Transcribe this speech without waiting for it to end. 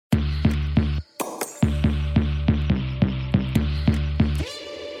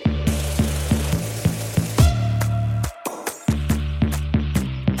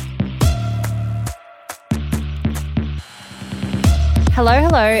Hello,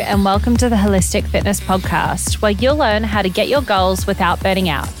 and welcome to the Holistic Fitness Podcast, where you'll learn how to get your goals without burning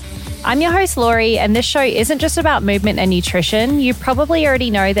out. I'm your host, Laurie, and this show isn't just about movement and nutrition. You probably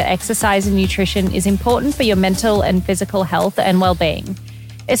already know that exercise and nutrition is important for your mental and physical health and well-being.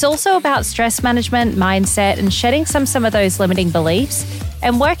 It's also about stress management, mindset, and shedding some of those limiting beliefs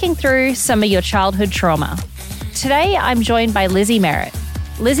and working through some of your childhood trauma. Today, I'm joined by Lizzie Merritt.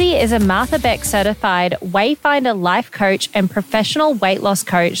 Lizzie is a Martha Beck certified Wayfinder life coach and professional weight loss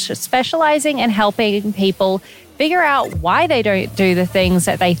coach, specializing in helping people figure out why they don't do the things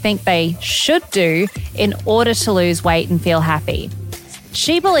that they think they should do in order to lose weight and feel happy.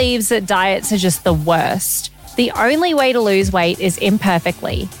 She believes that diets are just the worst. The only way to lose weight is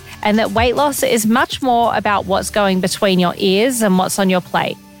imperfectly, and that weight loss is much more about what's going between your ears and what's on your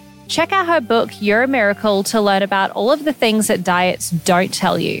plate. Check out her book, You're a Miracle, to learn about all of the things that diets don't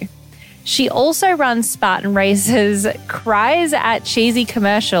tell you. She also runs Spartan races, cries at cheesy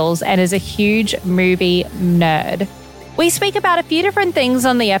commercials, and is a huge movie nerd. We speak about a few different things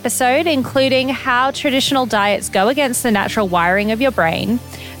on the episode, including how traditional diets go against the natural wiring of your brain,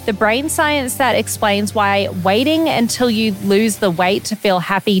 the brain science that explains why waiting until you lose the weight to feel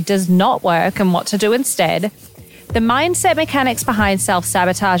happy does not work and what to do instead, the mindset mechanics behind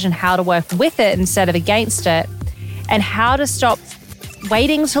self-sabotage and how to work with it instead of against it, and how to stop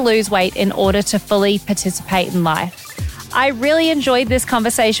waiting to lose weight in order to fully participate in life. I really enjoyed this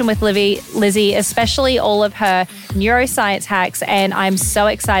conversation with Lizzie, especially all of her neuroscience hacks, and I'm so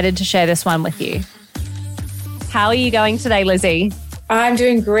excited to share this one with you. How are you going today, Lizzie? I'm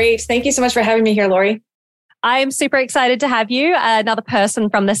doing great. Thank you so much for having me here, Laurie. I'm super excited to have you, another person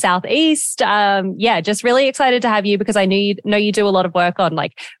from the Southeast. Just really excited to have you because I know you do a lot of work on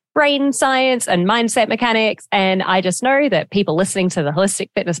like brain science and mindset mechanics. And I just know that people listening to the Holistic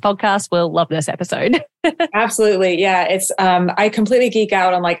Fitness Podcast will love this episode. Absolutely. Yeah. It's, I completely geek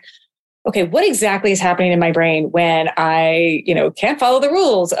out on like, okay, what exactly is happening in my brain when I, can't follow the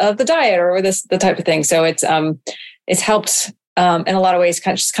rules of the diet or the type of thing. So it's helped, in a lot of ways,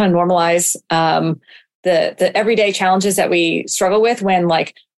 kind of normalize, the everyday challenges that we struggle with when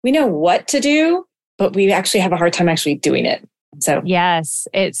like we know what to do, but we actually have a hard time actually doing it. So yes,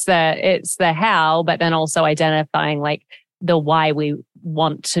 it's the how, but then also identifying like the why we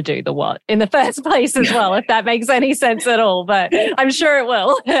want to do the what in the first place as well, if that makes any sense at all. But I'm sure it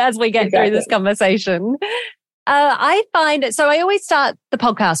will as we get through this conversation. I find, so I always start the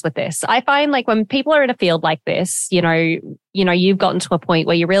podcast with this. I find like when people are in a field like this, you've gotten to a point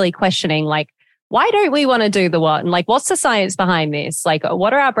where you're really questioning like, why don't we want to do the what? And like, what's the science behind this? Like,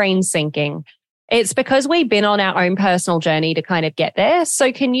 what are our brains thinking? It's because we've been on our own personal journey to kind of get there.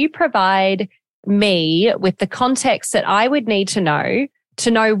 So can you provide me with the context that I would need to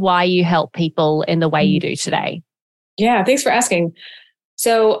know why you help people in the way you do today? Yeah, thanks for asking.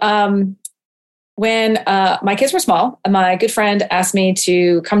 So when my kids were small, my good friend asked me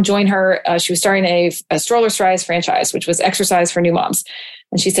to come join her. She was starting a stroller strides franchise, which was exercise for new moms.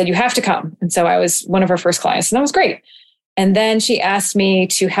 And she said, you have to come. And so I was one of her first clients, and that was great. And then she asked me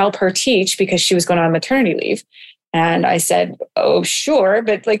to help her teach because she was going on maternity leave. And I said, oh, sure.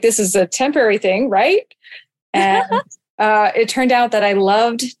 But like, this is a temporary thing, right? And it turned out that I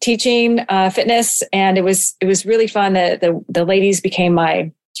loved teaching fitness. And it was really fun. The ladies became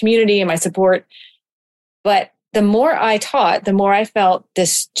my community and my support. But the more I taught, the more I felt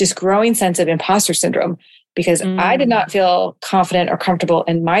this just growing sense of imposter syndrome, because I did not feel confident or comfortable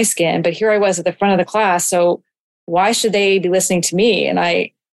in my skin. But here I was at the front of the class. So why should they be listening to me? And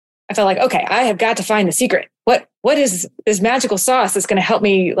I felt like, okay, I have got to find the secret. What is this magical sauce that's going to help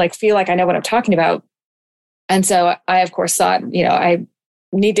me like feel like I know what I'm talking about? And so I, of course, thought, I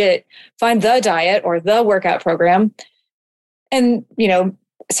need to find the diet or the workout program. And,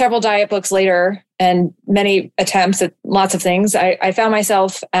 several diet books later and many attempts at lots of things, I found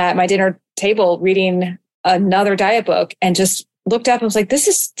myself at my dinner table reading another diet book and just looked up and was like, this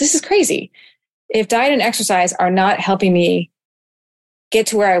is crazy. If diet and exercise are not helping me get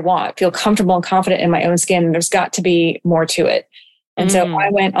to where I want, feel comfortable and confident in my own skin, there's got to be more to it. And so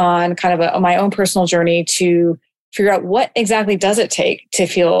I went on kind of my own personal journey to figure out what exactly does it take to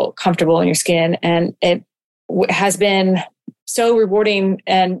feel comfortable in your skin. And it has been so rewarding.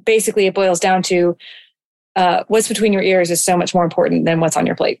 And basically it boils down to what's between your ears is so much more important than what's on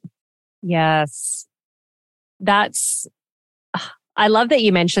your plate. Yes. I love that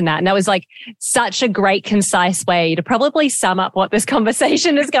you mentioned that. And that was like such a great, concise way to probably sum up what this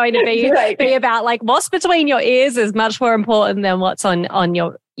conversation is going to be, right. Be about. Like what's between your ears is much more important than what's on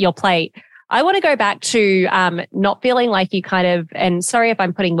your plate. I want to go back to not feeling like you kind of, and sorry if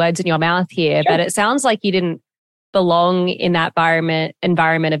I'm putting words in your mouth here, Sure. but it sounds like you didn't belong in that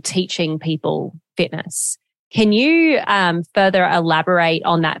environment of teaching people fitness. Can you further elaborate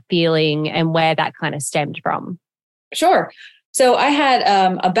on that feeling and where that kind of stemmed from? Sure. So I had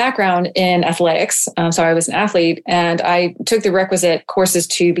a background in athletics. So I was an athlete, and I took the requisite courses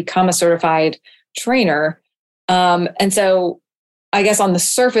to become a certified trainer. And so I guess on the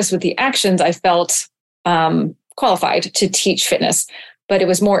surface with the actions, I felt qualified to teach fitness, but it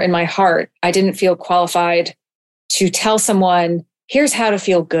was more in my heart. I didn't feel qualified to tell someone, here's how to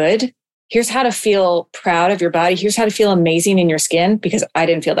feel good. Here's how to feel proud of your body. Here's how to feel amazing in your skin, because I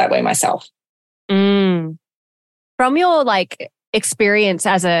didn't feel that way myself. From your experience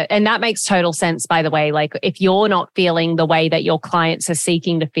and that makes total sense, by the way, if you're not feeling the way that your clients are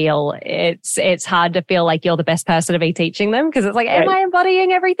seeking to feel, it's hard to feel like you're the best person to be teaching them, because it's like, am I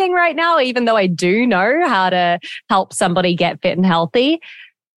embodying everything right now? Even though I do know how to help somebody get fit and healthy.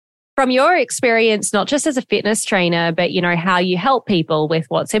 From your experience, not just as a fitness trainer, but how you help people with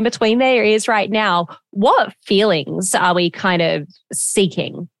what's in between their ears right now, what feelings are we kind of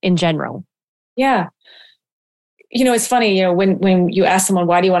seeking in general? Yeah. It's funny, when you ask someone,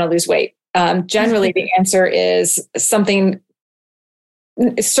 why do you want to lose weight? Generally, the answer is something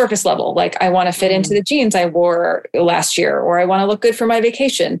surface level. Like, I want to fit into the jeans I wore last year, or I want to look good for my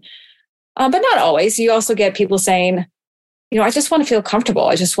vacation. But not always. You also get people saying, I just want to feel comfortable.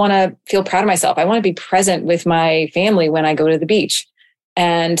 I just want to feel proud of myself. I want to be present with my family when I go to the beach.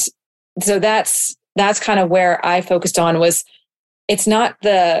 And so that's kind of where I focused on was, it's not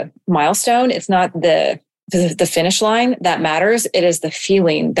the milestone. It's not the finish line that matters. It is the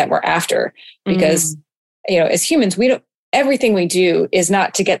feeling that we're after, because, as humans, everything we do is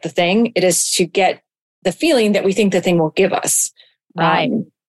not to get the thing. It is to get the feeling that we think the thing will give us. Right.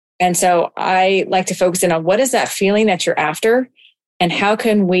 And so I like to focus in on, what is that feeling that you're after, and how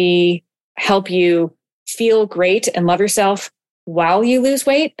can we help you feel great and love yourself while you lose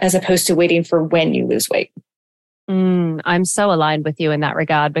weight, as opposed to waiting for when you lose weight. I'm so aligned with you in that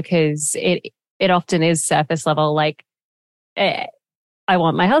regard, because it often is surface level. I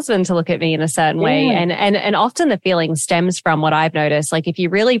want my husband to look at me in a certain way. And often the feeling stems from what I've noticed. If you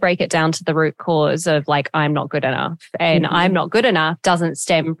really break it down to the root cause of I'm not good enough, and I'm not good enough doesn't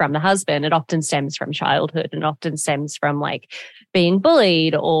stem from the husband. It often stems from childhood, and often stems from being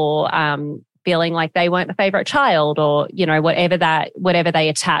bullied, or feeling like they weren't the favorite child, or, whatever they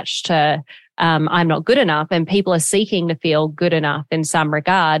attach to I'm not good enough, and people are seeking to feel good enough in some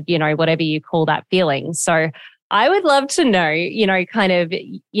regard, whatever you call that feeling. So I would love to know,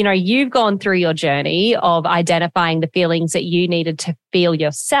 you've gone through your journey of identifying the feelings that you needed to feel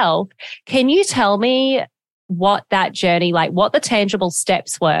yourself. Can you tell me what that journey, what the tangible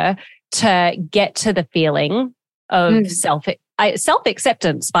steps were to get to the feeling of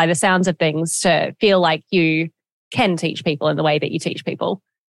self-acceptance, by the sounds of things, to feel like you can teach people in the way that you teach people?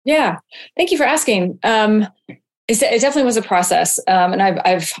 Yeah. Thank you for asking. It definitely was a process. And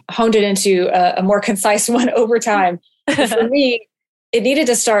I've honed it into a more concise one over time. For me, it needed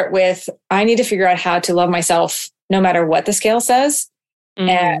to start with, I need to figure out how to love myself no matter what the scale says.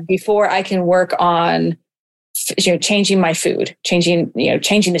 And before I can work on, changing my food, changing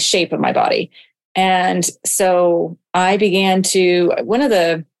the shape of my body. And so I began to, one of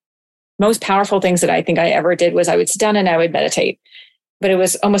the most powerful things that I think I ever did was I would sit down and I would meditate. But it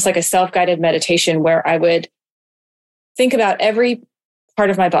was almost like a self-guided meditation where I would think about every part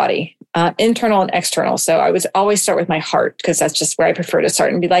of my body, internal and external. So I would always start with my heart, because that's just where I prefer to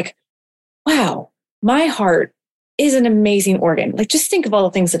start, and be like, wow, my heart is an amazing organ. Just think of all the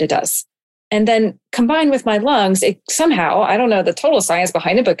things that it does. And then combined with my lungs, it somehow, I don't know the total science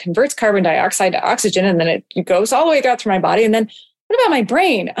behind it, but converts carbon dioxide to oxygen. And then it goes all the way out through my body. And then what about my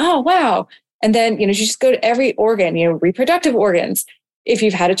brain? Oh, wow. And then, you just go to every organ, reproductive organs. If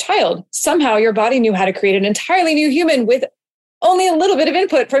you've had a child, somehow your body knew how to create an entirely new human with only a little bit of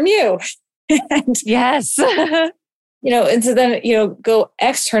input from you. And, yes. And so then, go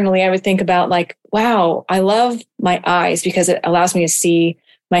externally, I would think about wow, I love my eyes because it allows me to see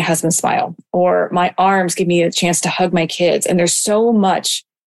my husband smile, or my arms give me a chance to hug my kids. And there's so much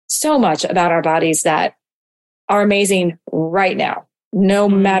about our bodies that are amazing right now, no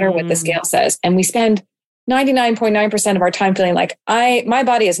matter what the scale says. And we spend 99.9% of our time feeling like my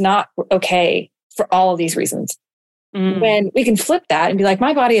body is not okay for all of these reasons. When we can flip that and be like,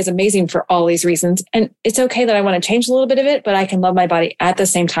 my body is amazing for all these reasons. And it's okay that I want to change a little bit of it, but I can love my body at the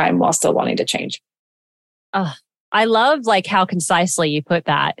same time while still wanting to change. Oh, I love how concisely you put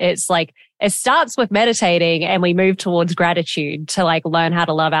that. It's it starts with meditating, and we move towards gratitude to learn how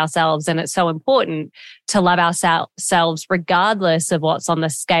to love ourselves. And it's so important to love ourselves regardless of what's on the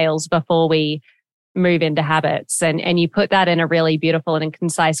scales before we move into habits. And you put that in a really beautiful and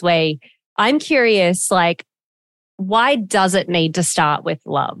concise way. I'm curious, like, why does it need to start with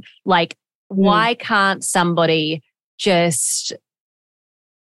love? Like, why can't somebody just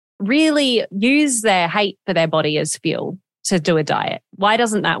really use their hate for their body as fuel to do a diet? Why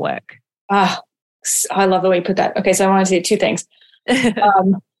doesn't that work? I love the way you put that. Okay, so I want to say two things.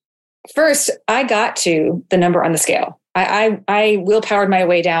 First, I got to the number on the scale. I willpowered my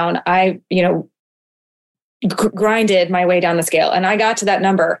way down. I, grinded my way down the scale, and I got to that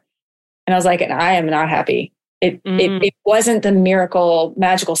number, and I was like, and I am not happy. It wasn't the miracle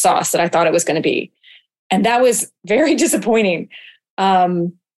magical sauce that I thought it was going to be. And that was very disappointing.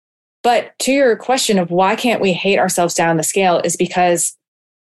 But to your question of why can't we hate ourselves down the scale is because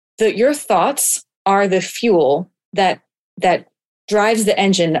your thoughts are the fuel that drives the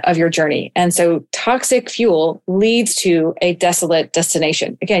engine of your journey. And so toxic fuel leads to a desolate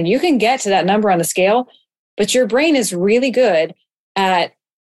destination. Again, you can get to that number on the scale, but your brain is really good at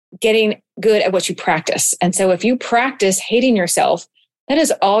getting good at what you practice. And so if you practice hating yourself, that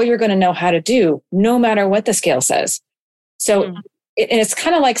is all you're going to know how to do, no matter what the scale says. So it's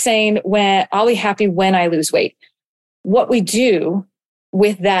kind of like saying, when I'll be happy when I lose weight. What we do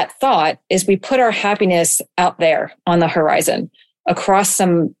with that thought is we put our happiness out there on the horizon across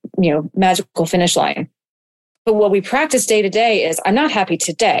some, magical finish line. But what we practice day to day is, I'm not happy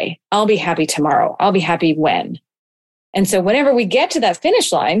today. I'll be happy tomorrow. I'll be happy when. And so whenever we get to that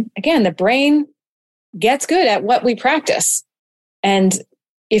finish line, again, the brain gets good at what we practice. And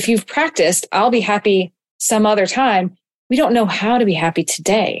if you've practiced, I'll be happy some other time, we don't know how to be happy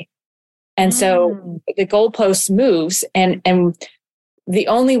today. And so the goalpost moves, and the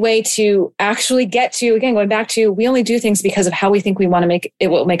only way to actually get to, again, going back to, we only do things because of how we think we want to make it,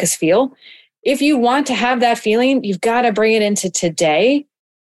 will make us feel. If you want to have that feeling, you've got to bring it into today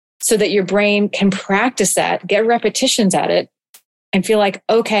so that your brain can practice that, get repetitions at it, and feel like,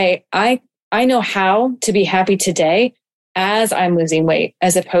 okay, I know how to be happy today as I'm losing weight,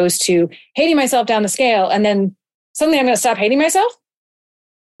 as opposed to hating myself down the scale and then suddenly I'm going to stop hating myself.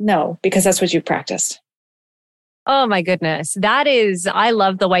 No, because that's what you practiced. Oh my goodness. I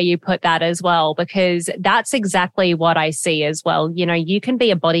love the way you put that as well, because that's exactly what I see as well. You can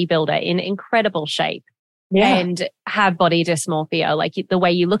be a bodybuilder in incredible shape and have body dysmorphia. Like, the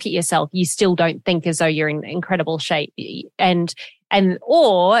way you look at yourself, you still don't think as though you're in incredible shape.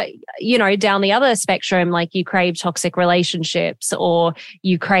 Or down the other spectrum, like, you crave toxic relationships, or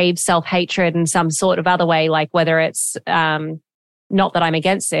you crave self-hatred in some sort of other way, like whether it's, not that I'm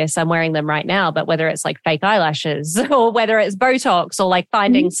against this, I'm wearing them right now, but whether it's like fake eyelashes or whether it's Botox, or like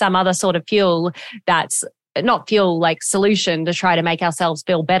finding some other sort of fuel that's not fuel, like solution to try to make ourselves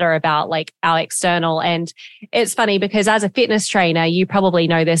feel better about like our external. And it's funny because as a fitness trainer, you probably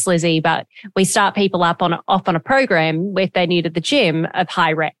know this, Lizzie, but we start people off on a program if they're new to the gym of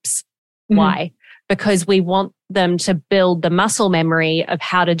high reps. Why? Because we want them to build the muscle memory of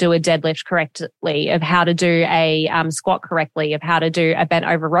how to do a deadlift correctly, of how to do a squat correctly, of how to do a bent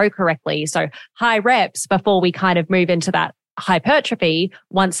over row correctly. So high reps before we kind of move into that hypertrophy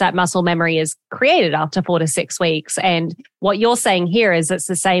once that muscle memory is created after 4 to 6 weeks. And what you're saying here is it's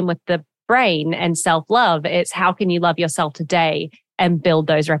the same with the brain and self-love. It's how can you love yourself today and build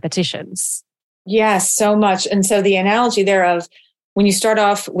those repetitions? Yes, so much. And so the analogy there of when you start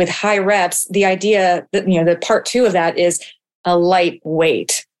off with high reps, the idea that, the part 2 of that is a light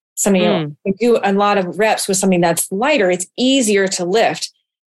weight. You do a lot of reps with something that's lighter, it's easier to lift.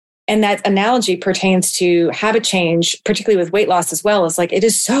 And that analogy pertains to habit change, particularly with weight loss as well. It's like, it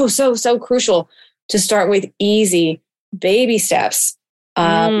is so, so, so crucial to start with easy baby steps,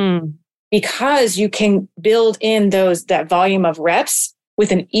 because you can build in that volume of reps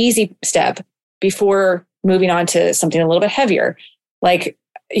with an easy step before moving on to something a little bit heavier. Like,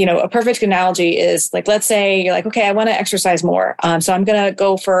 a perfect analogy is like, let's say you're like, okay, I want to exercise more. So I'm going to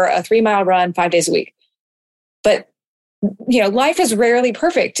go for a 3-mile run 5 days a week. But, life is rarely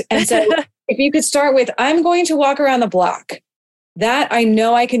perfect. And so if you could start with, I'm going to walk around the block, that I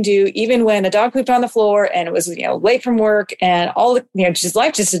know I can do even when the dog pooped on the floor and it was, late from work and all just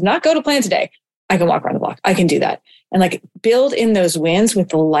life just did not go to plan today. I can walk around the block. I can do that. And like, build in those wins with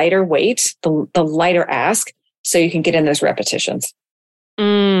the lighter weight, the lighter ask, so you can get in those repetitions.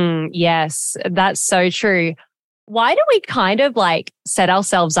 Yes, that's so true. Why do we kind of like set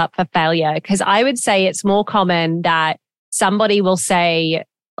ourselves up for failure? Because I would say it's more common that somebody will say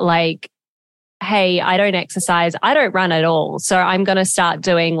like, hey, I don't exercise, I don't run at all, so I'm going to start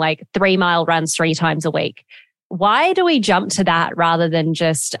doing like 3-mile runs 3 times a week. Why do we jump to that rather than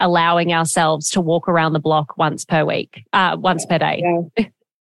just allowing ourselves to walk around the block once per day? Yeah.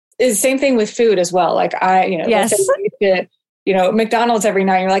 It's the same thing with food as well. Like let's say you eat McDonald's every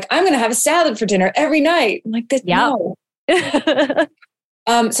night. You're like, I'm going to have a salad for dinner every night. I'm like, no.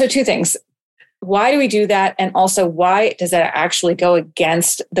 So two things. Why do we do that? And also, why does that actually go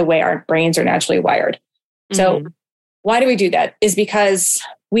against the way our brains are naturally wired? So why do we do that? Is because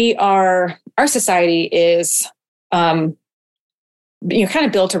our society is, kind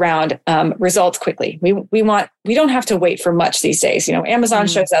of built around results quickly. We don't have to wait for much these days. Amazon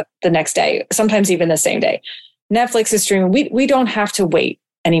shows up the next day, sometimes even the same day. Netflix is streaming. We don't have to wait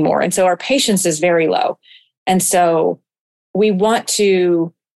anymore. And so our patience is very low. And so we want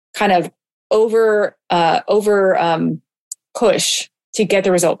to kind of over push to get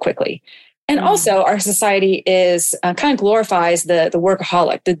the result quickly. And also our society is kind of glorifies the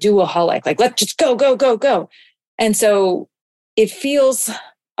workaholic, the do-aholic, like, let's just go, go, go, go. And so it feels,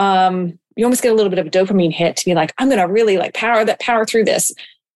 you almost get a little bit of a dopamine hit to be like, I'm going to really like power through this,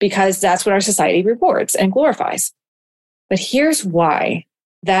 because that's what our society rewards and glorifies. But here's why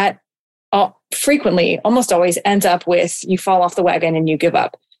that frequently, almost always ends up with you fall off the wagon and you give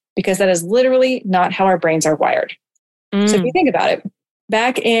up, because that is literally not how our brains are wired. So if you think about it,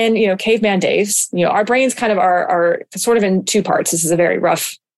 back in, caveman days, our brains kind of are sort of in two parts. This is a very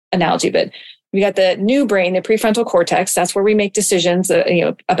rough analogy, but we got the new brain, the prefrontal cortex. That's where we make decisions,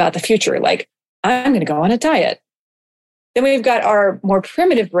 about the future. Like, I'm going to go on a diet. Then we've got our more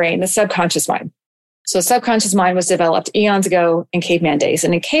primitive brain, the subconscious mind. So subconscious mind was developed eons ago in caveman days.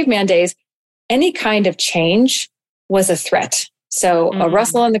 And in caveman days, any kind of change was a threat. So a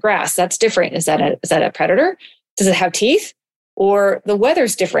rustle in the grass, that's different. Is that a predator? Does it have teeth? Or the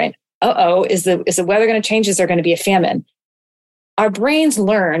weather's different. Is the weather going to change? Is there going to be a famine? Our brains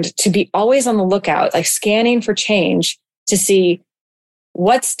learned to be always on the lookout, like scanning for change to see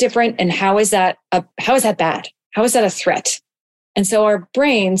what's different and how is that bad? How is that a threat? And so our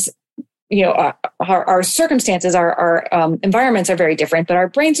brains, our circumstances, our environments are very different, but our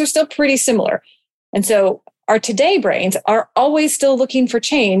brains are still pretty similar. And so our today brains are always still looking for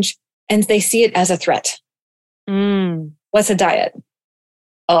change, and they see it as a threat. What's a diet?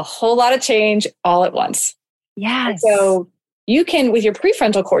 A whole lot of change all at once. Yes. And so you can, with your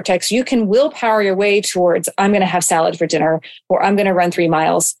prefrontal cortex, you can willpower your way towards, I'm going to have salad for dinner, or I'm going to run 3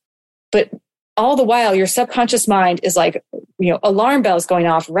 miles. But all the while, your subconscious mind is like, alarm bells going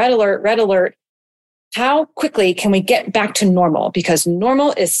off, red alert, red alert. How quickly can we get back to normal? Because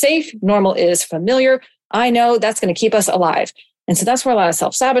normal is safe. Normal is familiar. I know that's going to keep us alive. And so that's where a lot of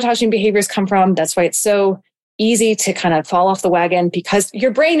self-sabotaging behaviors come from. That's why it's so easy to kind of fall off the wagon, because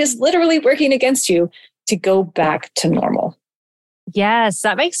your brain is literally working against you to go back to normal. Yes,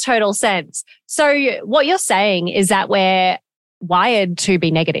 that makes total sense. So what you're saying is that we're wired to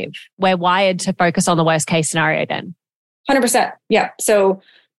be negative. We're wired to focus on the worst case scenario then. 100%. Yeah. So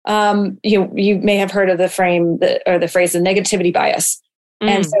you may have heard of the phrase, the negativity bias.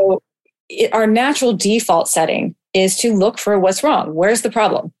 And so our natural default setting is to look for what's wrong. Where's the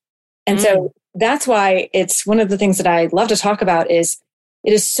problem? And so that's why it's one of the things that I love to talk about is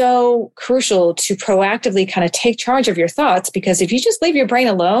it is so crucial to proactively kind of take charge of your thoughts, because if you just leave your brain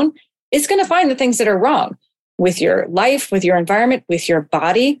alone, it's going to find the things that are wrong with your life, with your environment, with your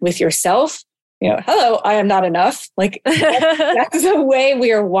body, with yourself. Hello, I am not enough. Like that's the way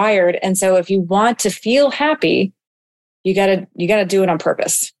we are wired. And so if you want to feel happy, you gotta do it on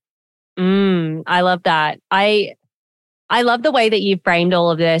purpose. I love that. I love the way that you've framed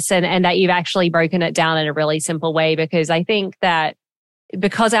all of this and that you've actually broken it down in a really simple way, because I think that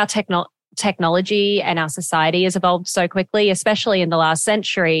because our technology and our society has evolved so quickly, especially in the last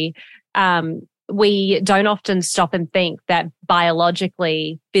century, we don't often stop and think that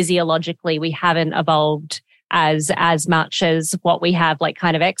biologically, physiologically, we haven't evolved as much as what we have like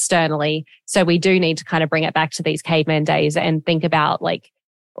kind of externally. So we do need to kind of bring it back to these caveman days and think about like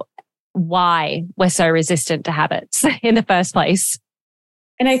why we're so resistant to habits in the first place.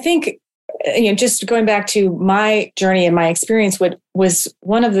 And I think, just going back to my journey and my experience, what was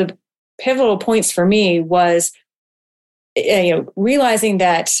one of the pivotal points for me was, realizing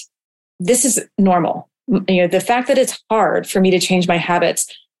that this is normal. The fact that it's hard for me to change my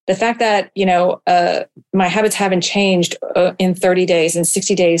habits, the fact that, my habits haven't changed in 30 days and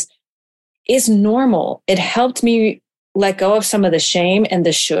 60 days is normal. It helped me let go of some of the shame and the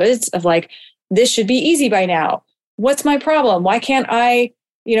shoulds of like, this should be easy by now. What's my problem? Why can't I,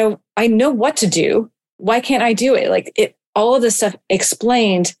 I know what to do. Why can't I do it? Like all of this stuff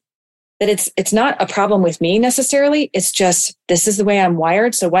explained that it's not a problem with me necessarily. It's just, this is the way I'm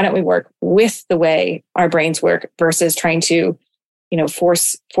wired. So why don't we work with the way our brains work versus trying to,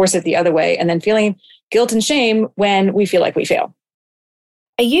 force it the other way and then feeling guilt and shame when we feel like we fail.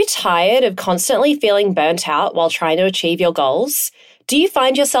 Are you tired of constantly feeling burnt out while trying to achieve your goals? Do you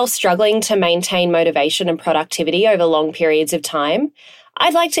find yourself struggling to maintain motivation and productivity over long periods of time?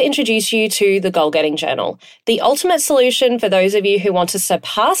 I'd like to introduce you to the Goal Getting Journal, the ultimate solution for those of you who want to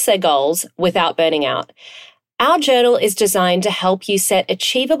surpass their goals without burning out. Our journal is designed to help you set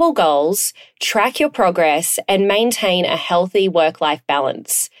achievable goals, track your progress, and maintain a healthy work-life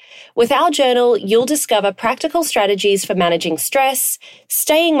balance. With our journal, you'll discover practical strategies for managing stress,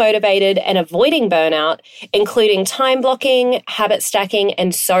 staying motivated, and avoiding burnout, including time blocking, habit stacking,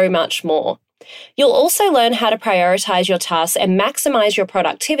 and so much more. You'll also learn how to prioritize your tasks and maximize your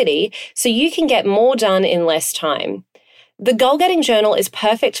productivity so you can get more done in less time. The Goal Getting Journal is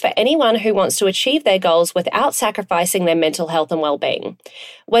perfect for anyone who wants to achieve their goals without sacrificing their mental health and well-being.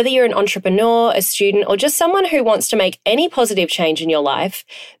 Whether you're an entrepreneur, a student, or just someone who wants to make any positive change in your life,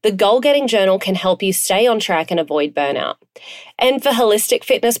 the Goal Getting Journal can help you stay on track and avoid burnout. And for Holistic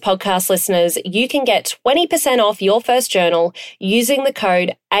Fitness podcast listeners, you can get 20% off your first journal using the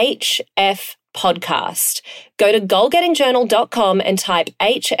code HFPodcast. Go to goalgettingjournal.com and type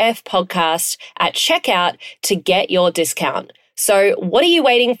HF podcast at checkout to get your discount. So what are you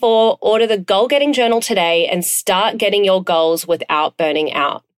waiting for? Order the Goal Getting Journal today and start getting your goals without burning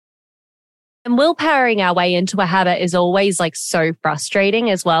out. And willpowering our way into a habit is always like so frustrating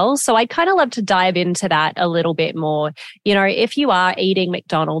as well. So I'd kind of love to dive into that a little bit more. You know, if you are eating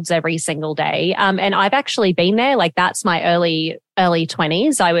McDonald's every single day, and I've actually been there, like that's my early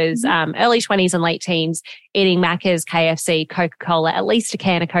 20s. I was early 20s and late teens eating Macca's, KFC, Coca-Cola, at least a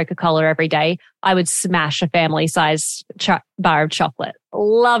can of Coca-Cola every day. I would smash a family-sized bar of chocolate.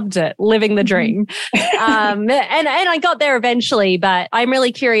 Loved it, living the dream. And I got there eventually, but I'm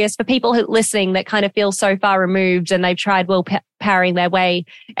really curious for people listening that kind of feel so far removed and they've tried willpowering their way.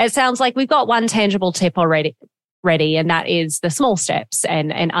 It sounds like we've got one tangible tip already, and that is the small steps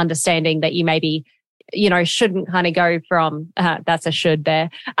and understanding that you maybe shouldn't kind of go from, that's a should there.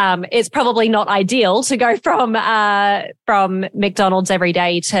 It's probably not ideal to go from McDonald's every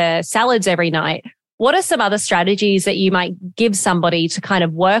day to salads every night. What are some other strategies that you might give somebody to kind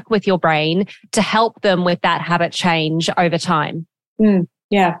of work with your brain to help them with that habit change over time?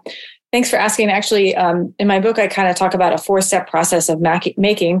 Yeah. Thanks for asking. Actually, in my book, I kind of talk about a 4-step process of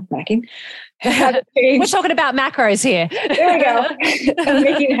making habit change. We're talking about macros here. There we go.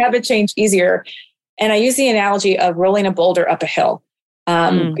 Making habit change easier. And I use the analogy of rolling a boulder up a hill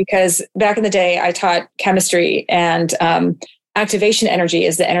because back in the day, I taught chemistry and activation energy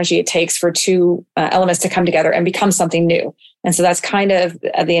is the energy it takes for two elements to come together and become something new. And so that's kind of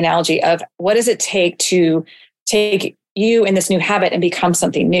the analogy of what does it take to take you in this new habit and become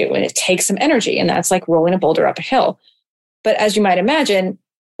something new? And it takes some energy, and that's like rolling a boulder up a hill. But as you might imagine,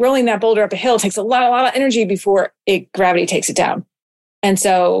 rolling that boulder up a hill takes a lot of energy before gravity takes it down. And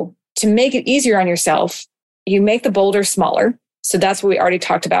so to make it easier on yourself, you make the boulder smaller. So that's what we already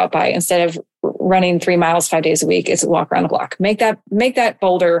talked about by instead of running 3 miles 5 days a week, it's a walk around the block. Make that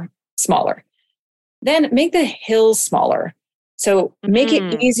boulder smaller. Then make the hill smaller. So make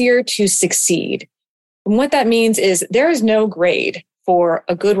it easier to succeed. And what that means is there is no grade for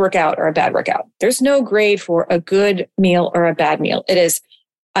a good workout or a bad workout. There's no grade for a good meal or a bad meal. It is,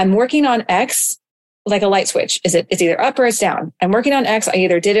 I'm working on X like a light switch. It's either up or it's down. I'm working on X. I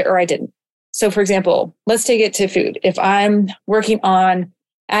either did it or I didn't. So for example, let's take it to food. If I'm working on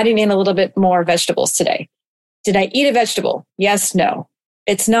adding in a little bit more vegetables today, did I eat a vegetable? Yes, no.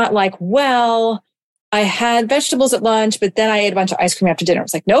 It's not like, well, I had vegetables at lunch, but then I ate a bunch of ice cream after dinner.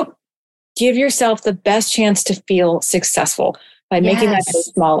 It's like, nope. Give yourself the best chance to feel successful by making that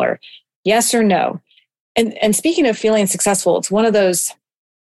smaller. Yes or no. And speaking of feeling successful, it's one of those,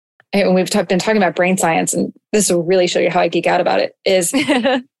 and we've been talking about brain science, and this will really show you how I geek out about it, is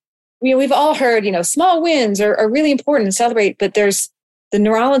we've all heard, small wins are really important to celebrate, but there's the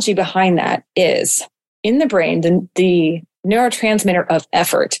neurology behind that is in the brain, the neurotransmitter of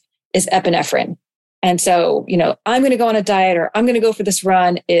effort is epinephrine. And so, I'm going to go on a diet or I'm going to go for this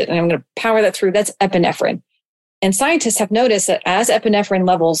run and I'm going to power that through. That's epinephrine. And scientists have noticed that as epinephrine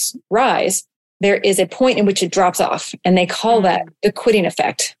levels rise, there is a point in which it drops off. And they call that the quitting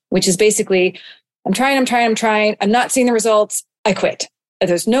effect, which is basically, I'm trying. I'm not seeing the results. I quit. If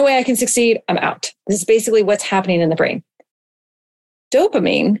there's no way I can succeed, I'm out. This is basically what's happening in the brain.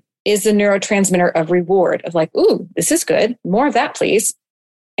 Dopamine is the neurotransmitter of reward, of like, ooh, this is good. More of that, please.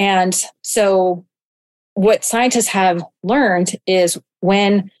 And so what scientists have learned is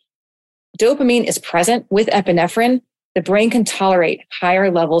when dopamine is present with epinephrine, the brain can tolerate higher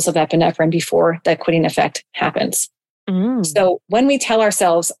levels of epinephrine before that quitting effect happens. So when we tell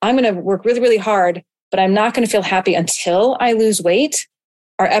ourselves, I'm going to work really, really hard, but I'm not going to feel happy until I lose weight,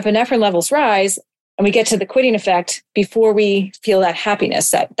 our epinephrine levels rise and we get to the quitting effect before we feel that happiness,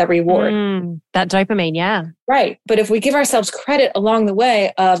 that reward. That dopamine, yeah. Right. But if we give ourselves credit along the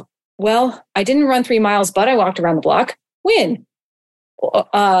way of, well, I didn't run 3 miles, but I walked around the block, win.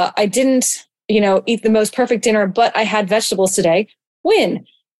 I didn't, eat the most perfect dinner, but I had vegetables today, win.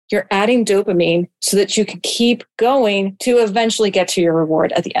 You're adding dopamine so that you can keep going to eventually get to your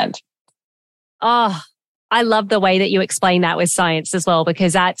reward at the end. Oh, I love the way that you explain that with science as well,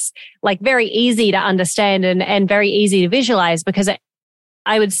 because that's like very easy to understand and very easy to visualize, because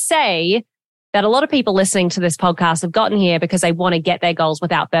I would say that a lot of people listening to this podcast have gotten here because they want to get their goals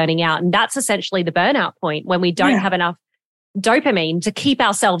without burning out. And that's essentially the burnout point, when we don't have enough dopamine to keep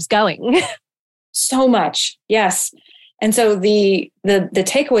ourselves going. So much. Yes. And so the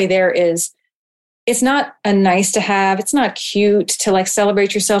takeaway there is, it's not a nice to have. It's not cute to like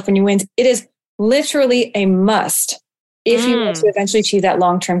celebrate yourself when you win. It is literally a must if you want to eventually achieve that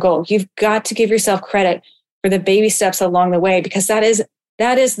long-term goal. You've got to give yourself credit for the baby steps along the way, because that is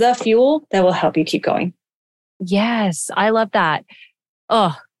the fuel that will help you keep going. Yes, I love that.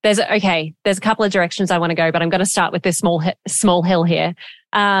 Oh, there's a couple of directions I want to go, but I'm going to start with this small hill here.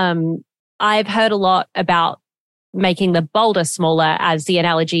 I've heard a lot about making the boulder smaller, as the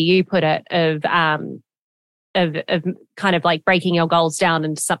analogy you put it, of kind of like breaking your goals down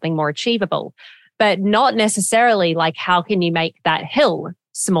into something more achievable, but not necessarily like, how can you make that hill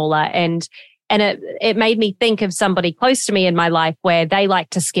smaller? And it made me think of somebody close to me in my life where they like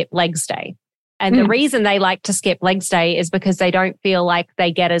to skip legs day. And the reason they like to skip legs day is because they don't feel like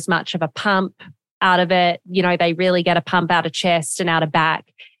they get as much of a pump out of it. They really get a pump out of chest and out of back.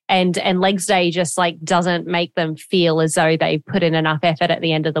 And legs day just like doesn't make them feel as though they put in enough effort at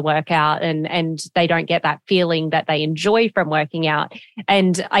the end of the workout, and they don't get that feeling that they enjoy from working out.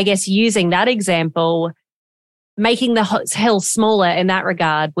 And I guess using that example, making the hill smaller in that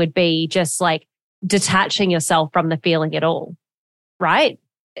regard would be just like detaching yourself from the feeling at all, right?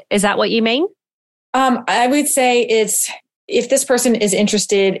 Is that what you mean? I would say it's, if this person is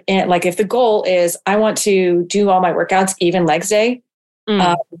interested in, like, if the goal is, I want to do all my workouts, even legs day,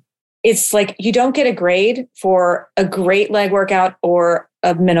 it's like, you don't get a grade for a great leg workout or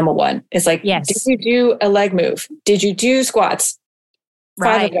a minimal one. It's like, yes. Did you do a leg move? Did you do squats?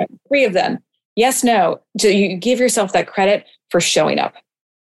 5 of them, 3 of them. Yes, no. So you give yourself that credit for showing up.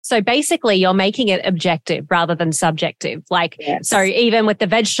 So basically you're making it objective rather than subjective. Like, yes. So even with the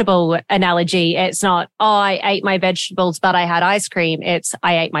vegetable analogy, it's not, I ate my vegetables, but I had ice cream. It's,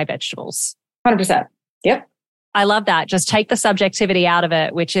 I ate my vegetables. 100%. Yep. I love that. Just take the subjectivity out of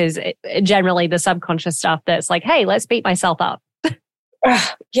it, which is generally the subconscious stuff that's like, hey, let's beat myself up.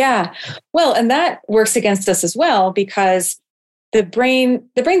 Yeah. Well, and that works against us as well, because the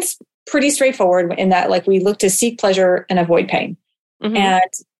brain's pretty straightforward in that, like, we look to seek pleasure and avoid pain. Mm-hmm.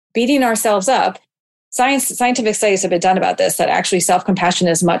 And beating ourselves up, scientific studies have been done about this, that actually self-compassion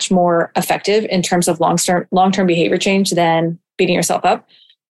is much more effective in terms of long-term behavior change than beating yourself up,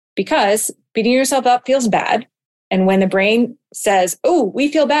 because beating yourself up feels bad. And when the brain says, oh,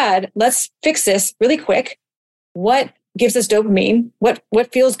 we feel bad, let's fix this really quick. What gives us dopamine? What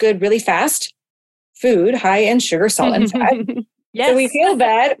feels good really fast? Food, high in sugar, salt, and fat. Yes. So we feel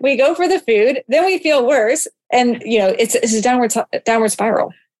bad, we go for the food, then we feel worse. And, it's a downward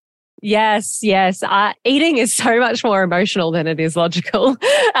spiral. Yes. Eating is so much more emotional than it is logical,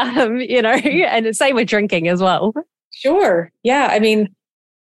 and the same with drinking as well. Sure. Yeah. I mean,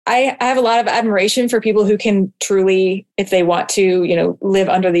 I have a lot of admiration for people who can truly, if they want to, live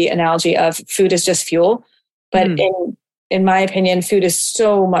under the analogy of food is just fuel. But in my opinion, food is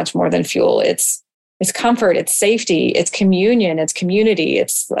so much more than fuel. It's comfort, it's safety, it's communion, it's community,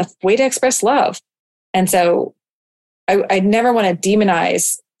 it's a way to express love. And so I never want to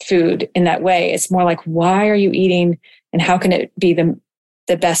demonize food in that way. It's more like, why are you eating, and how can it be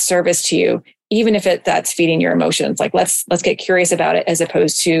the best service to you? Even if that's feeding your emotions, like let's get curious about it as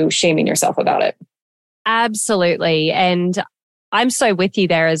opposed to shaming yourself about it. Absolutely. And I'm so with you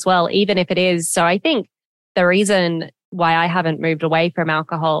there as well, even if it is. So I think the reason why I haven't moved away from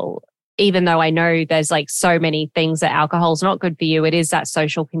alcohol, even though I know there's like so many things that alcohol's not good for you, it is that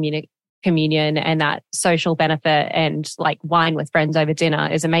social communion and that social benefit, and like wine with friends over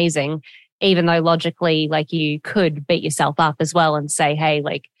dinner is amazing. Even though logically, like, you could beat yourself up as well and say, hey,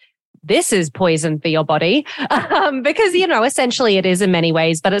 like, this is poison for your body, because, essentially it is in many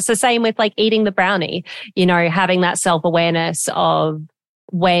ways, but it's the same with like eating the brownie, having that self-awareness of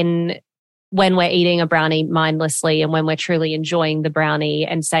when we're eating a brownie mindlessly and when we're truly enjoying the brownie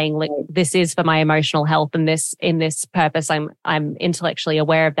and saying, like, this is for my emotional health, and this, in this purpose, I'm intellectually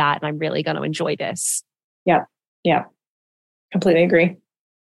aware of that, and I'm really going to enjoy this. Yeah. Yeah. Completely agree.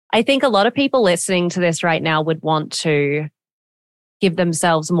 I think a lot of people listening to this right now would want to give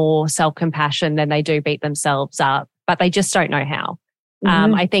themselves more self-compassion than they do beat themselves up, but they just don't know how.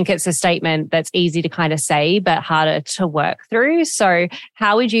 I think it's a statement that's easy to kind of say, but harder to work through. So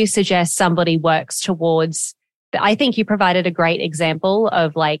how would you suggest somebody works towards, I think you provided a great example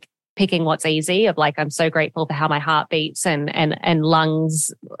of like picking what's easy, of like, I'm so grateful for how my heart beats and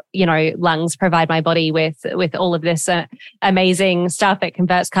lungs, lungs provide my body with all of this amazing stuff. It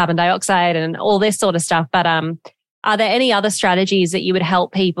converts carbon dioxide and all this sort of stuff. But are there any other strategies that you would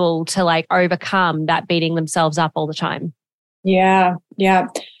help people to like overcome that beating themselves up all the time? Yeah.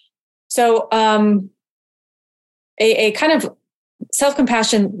 So a kind of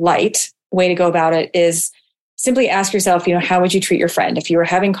self-compassion light way to go about it is simply ask yourself, how would you treat your friend? If you were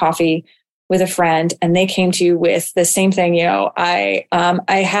having coffee with a friend and they came to you with the same thing, I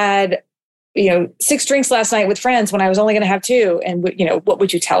had, 6 drinks last night with friends when I was only going to have 2. And, what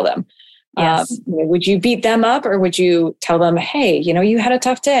would you tell them? Yes. Would you beat them up, or would you tell them, hey, you had a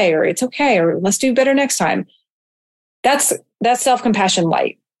tough day, or it's okay, or let's do better next time? That's self-compassion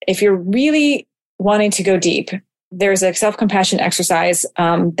light. If you're really wanting to go deep, there's a self-compassion exercise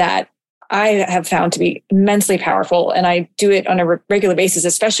that I have found to be immensely powerful. And I do it on a regular basis,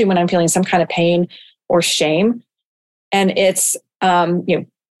 especially when I'm feeling some kind of pain or shame. And it's, when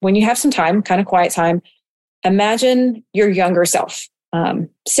you have some time, kind of quiet time, imagine your younger self,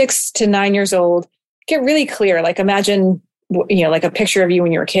 6 to 9 years old. Get really clear. Like imagine, like a picture of you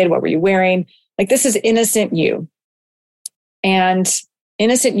when you were a kid. What were you wearing? Like this is innocent you. And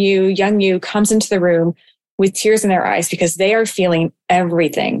innocent you, young you, comes into the room with tears in their eyes because they are feeling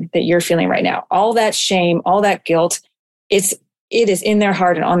everything that you're feeling right now. All that shame, all that guilt, it is in their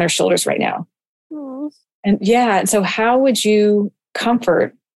heart and on their shoulders right now. Aww. And so how would you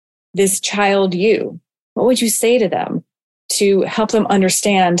comfort this child you? What would you say to them to help them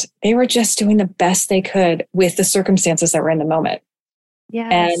understand they were just doing the best they could with the circumstances that were in the moment?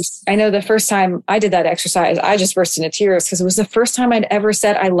 Yes. And I know the first time I did that exercise, I just burst into tears because it was the first time I'd ever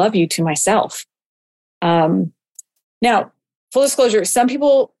said, I love you to myself. Now, full disclosure, some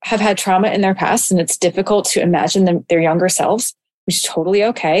people have had trauma in their past and it's difficult to imagine their younger selves, which is totally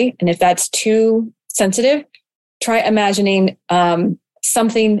okay. And if that's too sensitive, try imagining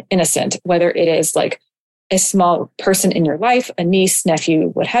something innocent, whether it is like a small person in your life, a niece, nephew,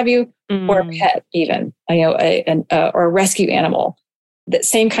 what have you, or a pet even, or a rescue animal. That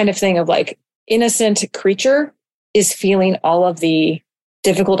same kind of thing of like innocent creature is feeling all of the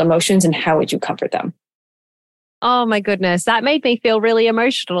difficult emotions, and how would you comfort them? Oh my goodness. That made me feel really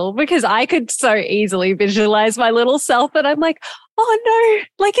emotional because I could so easily visualize my little self and I'm like, oh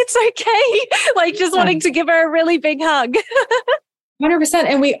no, like it's okay. Like just wanting to give her a really big hug. 100%.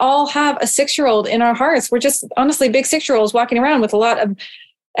 And we all have a 6-year-old in our hearts. We're just honestly big 6-year-olds walking around with a lot of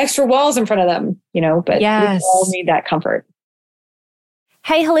extra walls in front of them, but yes. We all need that comfort.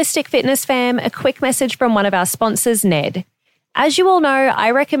 Hey, Holistic Fitness fam, a quick message from one of our sponsors, Ned. As you all know,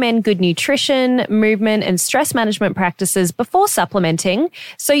 I recommend good nutrition, movement, and stress management practices before supplementing,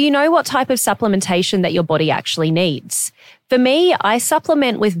 so you know what type of supplementation that your body actually needs. For me, I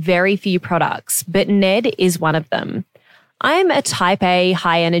supplement with very few products, but Ned is one of them. I'm a type A,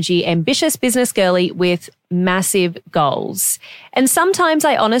 high energy, ambitious business girly with massive goals. And sometimes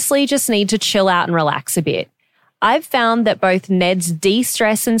I honestly just need to chill out and relax a bit. I've found that both Ned's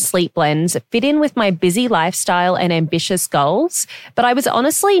de-stress and sleep blends fit in with my busy lifestyle and ambitious goals, but I was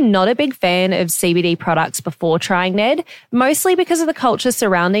honestly not a big fan of CBD products before trying Ned, mostly because of the culture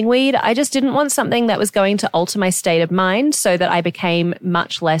surrounding weed. I just didn't want something that was going to alter my state of mind so that I became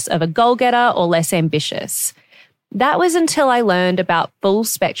much less of a goal-getter or less ambitious. That was until I learned about full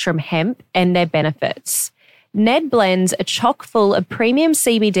spectrum hemp and their benefits. Ned blends are chock full of premium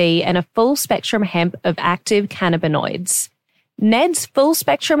CBD and a full spectrum hemp of active cannabinoids. Ned's full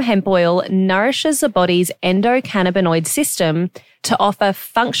spectrum hemp oil nourishes the body's endocannabinoid system to offer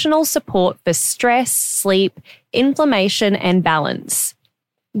functional support for stress, sleep, inflammation, and balance.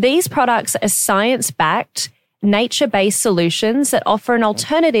 These products are science-backed, nature-based solutions that offer an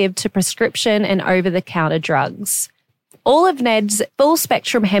alternative to prescription and over-the-counter drugs. All of Ned's full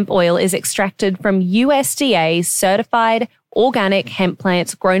spectrum hemp oil is extracted from USDA certified organic hemp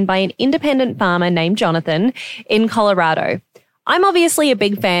plants grown by an independent farmer named Jonathan in Colorado. I'm obviously a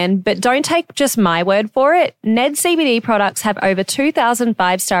big fan, but don't take just my word for it. Ned CBD products have over 2,000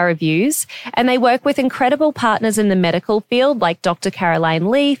 5-star reviews, and they work with incredible partners in the medical field like Dr.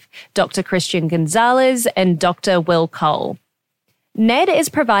 Caroline Leaf, Dr. Christian Gonzalez, and Dr. Will Cole. Ned is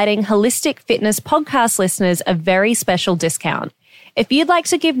providing Holistic Fitness podcast listeners a very special discount. If you'd like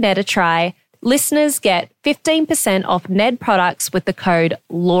to give Ned a try, Listeners get 15% off Ned products with the code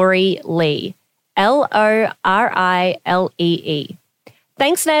LORILEE, LORILEE.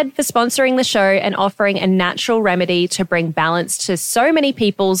 Thanks, Ned, for sponsoring the show and offering a natural remedy to bring balance to so many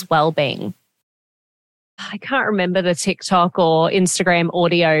people's well-being. I can't remember the TikTok or Instagram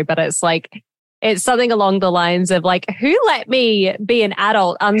audio, but it's something along the lines of like, who let me be an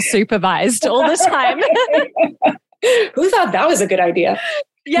adult unsupervised all the time? Who thought that was a good idea?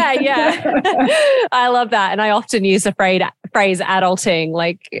 Yeah. I love that. And I often use the phrase adulting,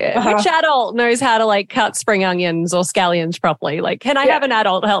 like which adult knows how to like cut spring onions or scallions properly? Like, can I have an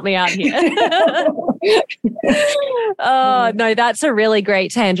adult help me out here? Oh, no, that's a really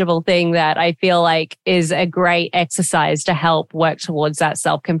great tangible thing that I feel like is a great exercise to help work towards that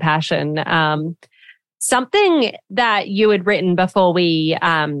self-compassion. Something that you had written before we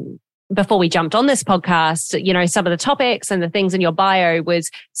jumped on this podcast, you know, some of the topics and the things in your bio was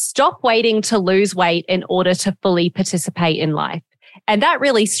stop waiting to lose weight in order to fully participate in life. And that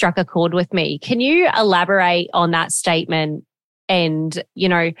really struck a chord with me. Can you elaborate on that statement? And, you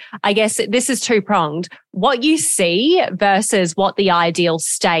know, I guess this is two-pronged. What you see versus what the ideal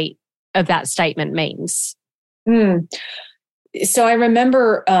state of that statement means. So I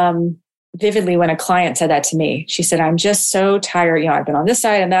remember vividly when a client said that to me. She said, I'm just so tired. You know, I've been on this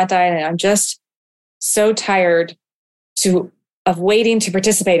diet and that diet, and I'm just so tired of waiting to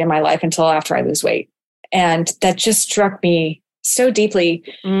participate in my life until after I lose weight. And that just struck me so deeply.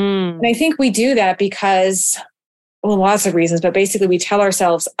 And I think we do that because, well, lots of reasons, but basically we tell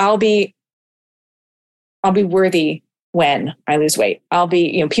ourselves, I'll be worthy when I lose weight.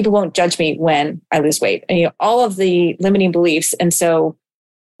 People won't judge me when I lose weight. And, you know, all of the limiting beliefs. And so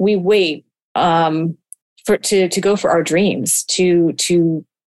we wait to go for our dreams, to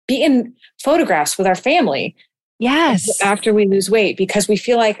be in photographs with our family. Yes. After we lose weight, because we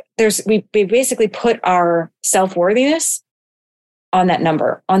feel like we basically put our self-worthiness on that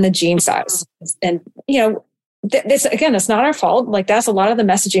number, on the gene size. And, you know, this again, it's not our fault. Like that's a lot of the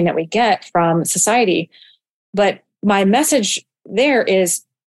messaging that we get from society. But my message there is,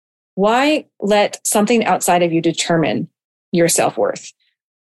 why let something outside of you determine your self-worth?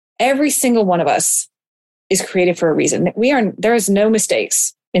 Every single one of us is created for a reason. There is no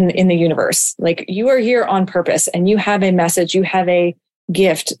mistakes in the universe. Like you are here on purpose and you have a message, you have a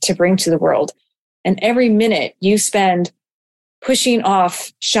gift to bring to the world. And every minute you spend pushing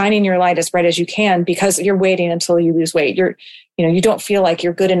off, shining your light as bright as you can because you're waiting until you lose weight. You don't feel like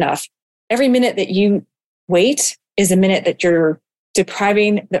you're good enough. Every minute that you wait is a minute that you're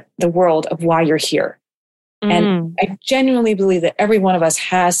depriving the world of why you're here. And I genuinely believe that every one of us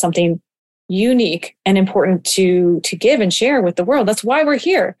has something unique and important to give and share with the world. That's why we're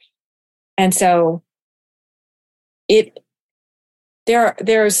here. And so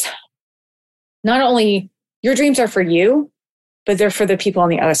there's not only your dreams are for you, but they're for the people on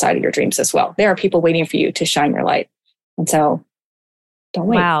the other side of your dreams as well. There are people waiting for you to shine your light. And so don't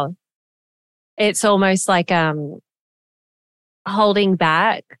wait. Wow. It's almost like holding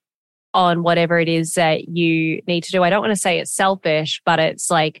back on whatever it is that you need to do. I don't want to say it's selfish, but it's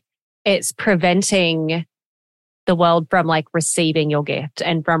like it's preventing the world from like receiving your gift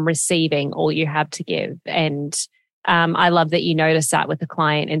and from receiving all you have to give. And I love that you noticed that with the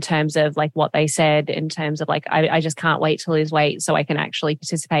client in terms of like what they said, in terms of like, I just can't wait to lose weight so I can actually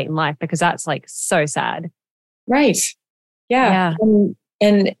participate in life, because that's like so sad. Right. Yeah.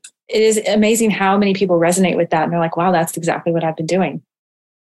 And it is amazing how many people resonate with that. And they're like, wow, that's exactly what I've been doing.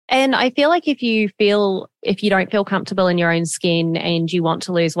 And I feel like if you don't feel comfortable in your own skin and you want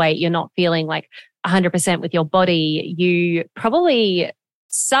to lose weight, you're not feeling like 100% with your body, you probably,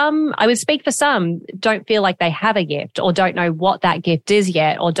 I would speak for some, don't feel like they have a gift or don't know what that gift is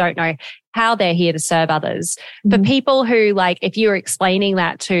yet or don't know how they're here to serve others. For people who like, if you're explaining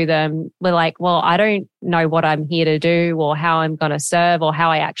that to them, we're like, well, I don't know what I'm here to do or how I'm going to serve or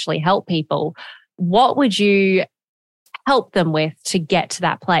how I actually help people. What would you help them with to get to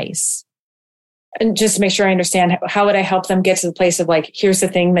that place? And just to make sure I understand, how would I help them get to the place of like, here's the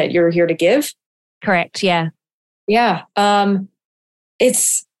thing that you're here to give? Correct. Yeah. Yeah.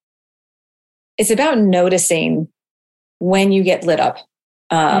 It's about noticing when you get lit up.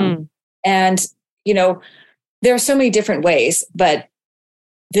 And, you know, there are so many different ways, but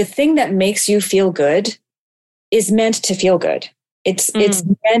the thing that makes you feel good is meant to feel good. It's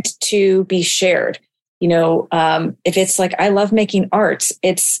meant to be shared. You know, if it's like, I love making art,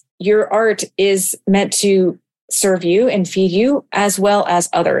 your art is meant to serve you and feed you as well as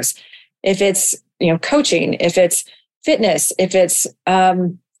others. If it's, you know, coaching, if it's fitness, if it's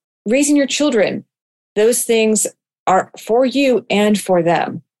raising your children, those things are for you and for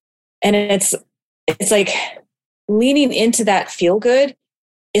them. And it's like leaning into that feel good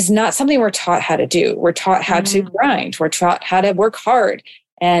is not something we're taught how to do. We're taught how to grind. We're taught how to work hard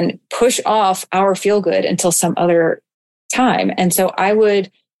and push off our feel good until some other time. And so I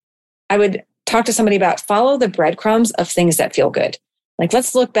would talk to somebody about follow the breadcrumbs of things that feel good. Like,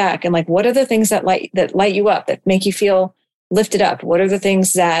 let's look back and like, what are the things that light you up, that make you feel lifted up? What are the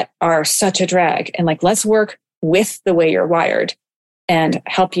things that are such a drag? And like, let's work with the way you're wired and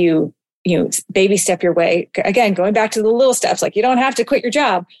help you, baby step your way. Again, going back to the little steps, like you don't have to quit your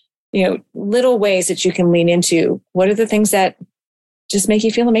job, little ways that you can lean into. What are the things that just make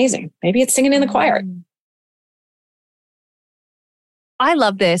you feel amazing? Maybe it's singing in the choir. I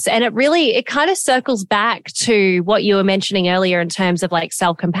love this. And it kind of circles back to what you were mentioning earlier in terms of like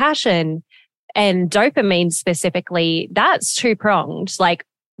self-compassion and dopamine specifically. That's two-pronged. Like,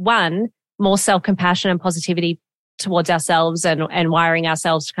 one, more self-compassion and positivity towards ourselves and wiring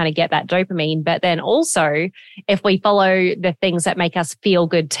ourselves to kind of get that dopamine. But then also, if we follow the things that make us feel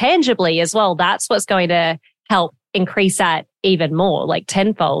good tangibly as well, that's what's going to help increase that even more, like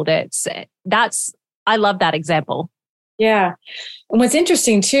tenfold. I love that example. Yeah. And what's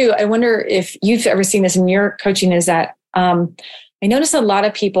interesting too, I wonder if you've ever seen this in your coaching, is that I notice a lot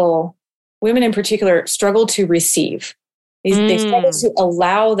of people, women in particular, struggle to receive. They struggle to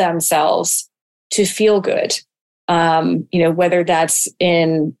allow themselves to feel good. Whether that's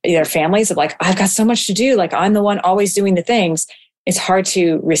in their families of like, I've got so much to do, like I'm the one always doing the things. It's hard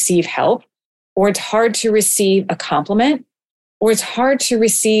to receive help, or it's hard to receive a compliment, or it's hard to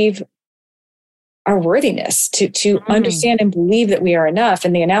receive our worthiness, to understand and believe that we are enough.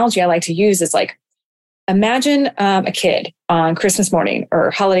 And the analogy I like to use is like, imagine a kid on Christmas morning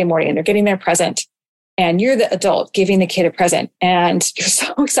or holiday morning, and they're getting their present, and you're the adult giving the kid a present, and you're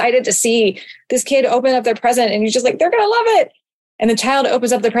so excited to see this kid open up their present, and you're just like, they're going to love it. And the child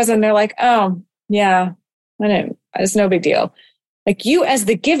opens up the present and they're like, oh yeah, I know, it's no big deal. Like, you as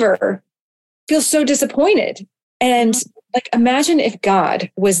the giver feel so disappointed. And like, imagine if God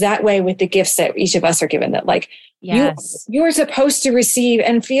was that way with the gifts that each of us are given, that like, yes, you are supposed to receive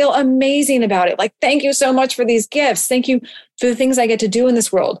and feel amazing about it. Like, thank you so much for these gifts. Thank you for the things I get to do in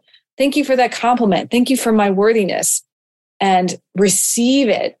this world. Thank you for that compliment. Thank you for my worthiness. And receive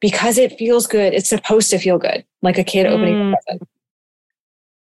it because it feels good. It's supposed to feel good, like a kid opening a present.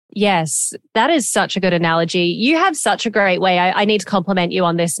 Yes, that is such a good analogy. You have such a great way. I need to compliment you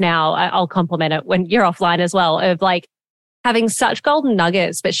on this now. I'll compliment it when you're offline as well, of like having such golden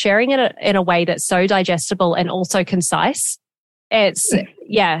nuggets, but sharing it in a way that's so digestible and also concise. It's,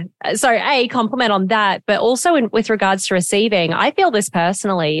 yeah. So compliment on that, but also with regards to receiving, I feel this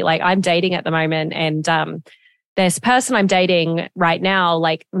personally, like I'm dating at the moment, and this person I'm dating right now,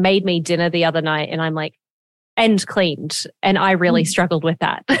 like made me dinner the other night, and I'm like, and cleaned. And I really struggled with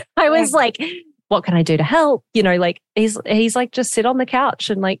that. I was like, what can I do to help? Like he's like, just sit on the couch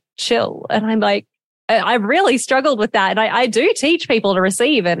and like chill. And I'm like, I really struggled with that. And I do teach people to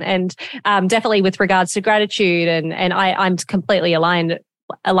receive and definitely with regards to gratitude. And I'm completely aligned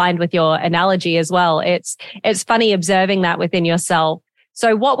with your analogy as well. It's funny observing that within yourself.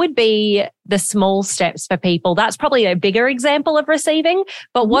 So what would be the small steps for people? That's probably a bigger example of receiving,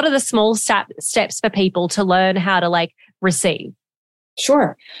 but what are the small steps for people to learn how to like receive?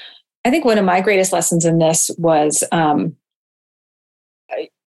 Sure. I think one of my greatest lessons in this was, my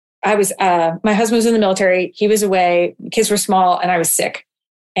husband was in the military. He was away. Kids were small and I was sick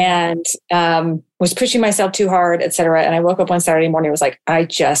and, was pushing myself too hard, et cetera. And I woke up one Saturday morning and was like, I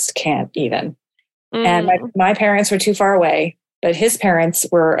just can't even. And my parents were too far away, but his parents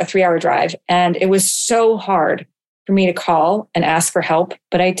were a 3-hour drive. And it was so hard for me to call and ask for help.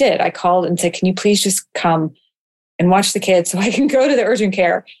 But I did. I called and said, can you please just come and watch the kids so I can go to the urgent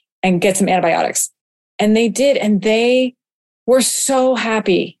care and get some antibiotics? And they did. And they were so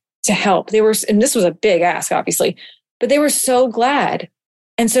happy to help. And this was a big ask, obviously, but they were so glad.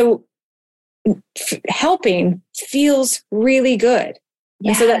 And so helping feels really good.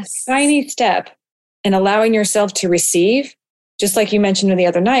 Yes. And so that tiny step in allowing yourself to receive, just like you mentioned the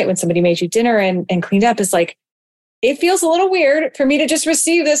other night when somebody made you dinner and cleaned up, is like, it feels a little weird for me to just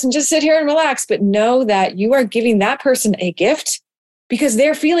receive this and just sit here and relax, but know that you are giving that person a gift because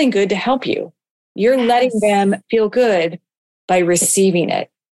they're feeling good to help you. You're letting them feel good by receiving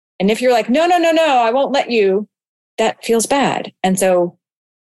it. And if you're like, no, I won't let you, that feels bad. And so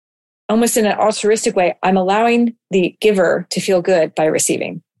almost in an altruistic way, I'm allowing the giver to feel good by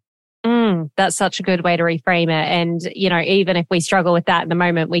receiving. That's such a good way to reframe it. And, even if we struggle with that in the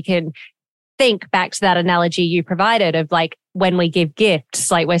moment, we can think back to that analogy you provided of like, when we give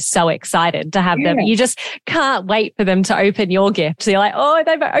gifts, like we're so excited to have them. You just can't wait for them to open your gift. So you're like, oh,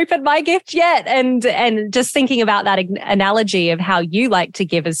 they've opened my gift yet. And just thinking about that analogy of how you like to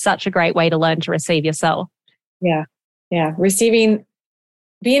give is such a great way to learn to receive yourself. Yeah. Yeah.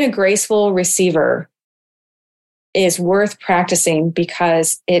 Being a graceful receiver is worth practicing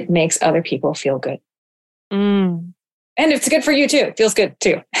because it makes other people feel good. Mm. And it's good for you too. It feels good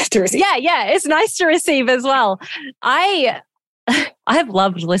too to receive. Yeah. It's nice to receive as well. I have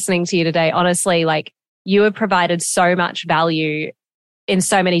loved listening to you today. Honestly, like you have provided so much value in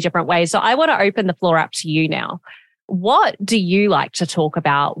so many different ways. So I want to open the floor up to you now. What do you like to talk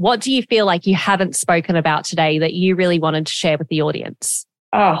about? What do you feel like you haven't spoken about today that you really wanted to share with the audience?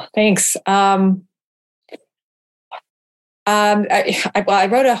 Oh, thanks. I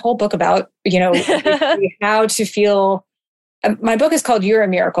wrote a whole book about, how to feel. My book is called You're a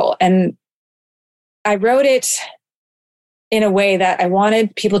Miracle. And I wrote it in a way that I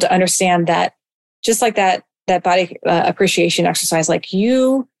wanted people to understand that just like that body appreciation exercise, like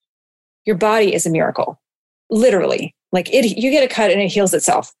your body is a miracle, literally. Like you get a cut and it heals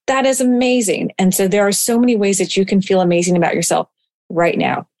itself. That is amazing. And so there are so many ways that you can feel amazing about yourself right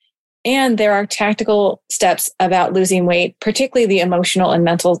now. And there are tactical steps about losing weight, particularly the emotional and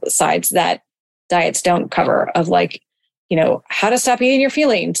mental sides that diets don't cover, of like, how to stop eating your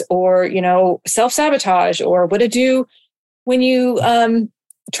feelings, or, self-sabotage, or what to do when you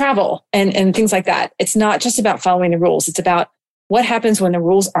travel and things like that. It's not just about following the rules. It's about what happens when the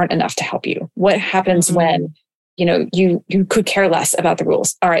rules aren't enough to help you. What happens when, you could care less about the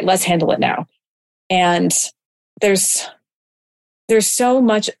rules. All right, let's handle it now. And there's so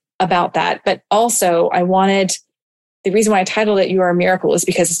much about that. But also the reason why I titled it You Are a Miracle is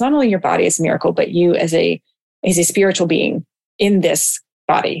because it's not only your body is a miracle, but you as a spiritual being in this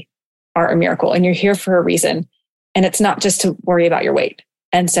body are a miracle, and you're here for a reason. And it's not just to worry about your weight.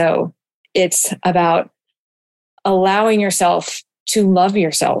 And so it's about allowing yourself, to love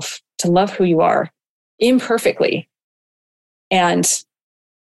who you are imperfectly, and,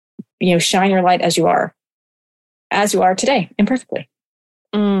 shine your light as you are today, imperfectly.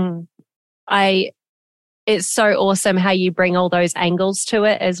 It's so awesome how you bring all those angles to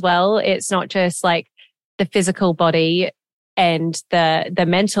it as well. It's not just like the physical body and the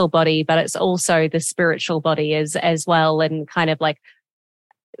mental body, but it's also the spiritual body as well. And kind of like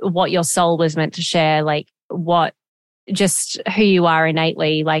what your soul was meant to share, like what just who you are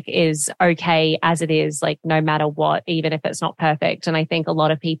innately, like is okay as it is, like no matter what, even if it's not perfect. And I think a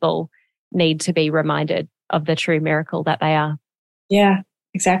lot of people need to be reminded of the true miracle that they are. Yeah,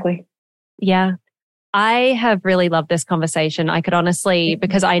 exactly. Yeah. I have really loved this conversation. I could honestly,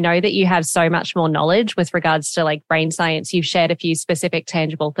 because I know that you have so much more knowledge with regards to like brain science. You've shared a few specific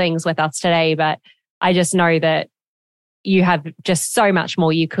tangible things with us today, but I just know that you have just so much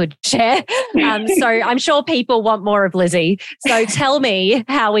more you could share. So I'm sure people want more of Lizzie. So tell me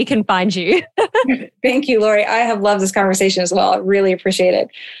how we can find you. Thank you, Lori. I have loved this conversation as well. I really appreciate it.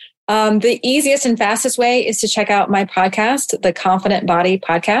 The easiest and fastest way is to check out my podcast, the Confident Body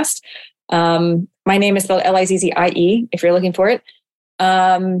Podcast. My name is spelled Lizzie, if you're looking for it.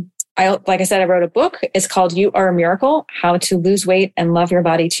 Like I said, I wrote a book. It's called You Are a Miracle, How to Lose Weight and Love Your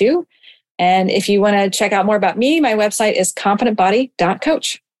Body Too. And if you want to check out more about me, my website is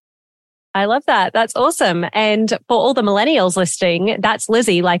confidentbody.coach. I love that. That's awesome. And for all the millennials listening, that's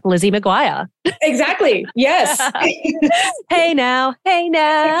Lizzie, like Lizzie McGuire. Exactly. Yes. Hey now.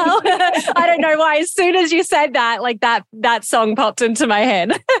 I don't know why. As soon as you said that, like that song popped into my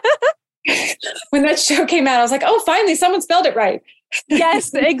head. When that show came out, I was like, oh, finally, someone spelled it right.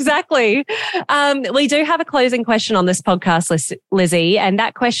 Yes, exactly. We do have a closing question on this podcast, Lizzie. And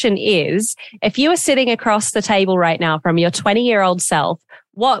that question is, if you were sitting across the table right now from your 20-year-old self,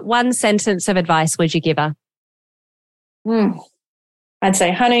 what one sentence of advice would you give her? I'd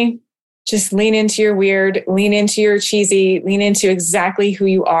say, honey, just lean into your weird, lean into your cheesy, lean into exactly who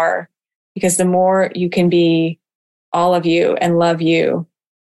you are. Because the more you can be all of you and love you,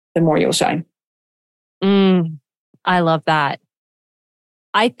 the more you'll shine. I love that.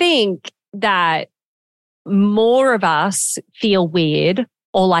 I think that more of us feel weird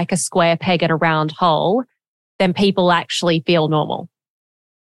or like a square peg in a round hole than people actually feel normal.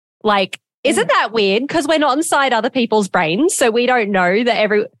 Like, isn't that weird? Because we're not inside other people's brains. So we don't know that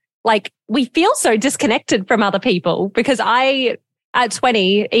we feel so disconnected from other people, because at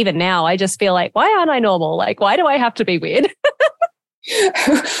 20, even now, I just feel like, why aren't I normal? Like, why do I have to be weird?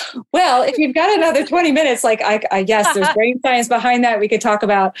 Well, if you've got another 20 minutes, like I guess there's brain science behind that we could talk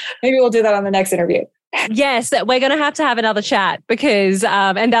about. Maybe we'll do that on the next interview. Yes, we're going to have another chat because,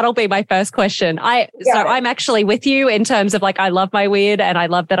 and that'll be my first question. I'm actually with you in terms of like, I love my weird and I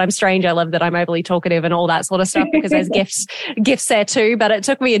love that I'm strange. I love that I'm overly talkative and all that sort of stuff because there's gifts there too, but it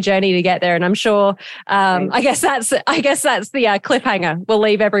took me a journey to get there. And I'm sure, I guess that's the cliffhanger we'll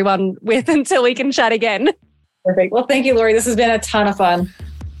leave everyone with until we can chat again. Perfect. Well, thank you, Lori. This has been a ton of fun.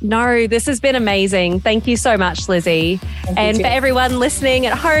 No, this has been amazing. Thank you so much, Lizzie. And for everyone listening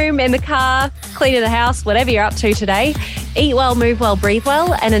at home, in the car, cleaning the house, whatever you're up to today, eat well, move well, breathe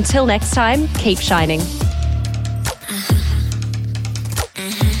well. And until next time, keep shining.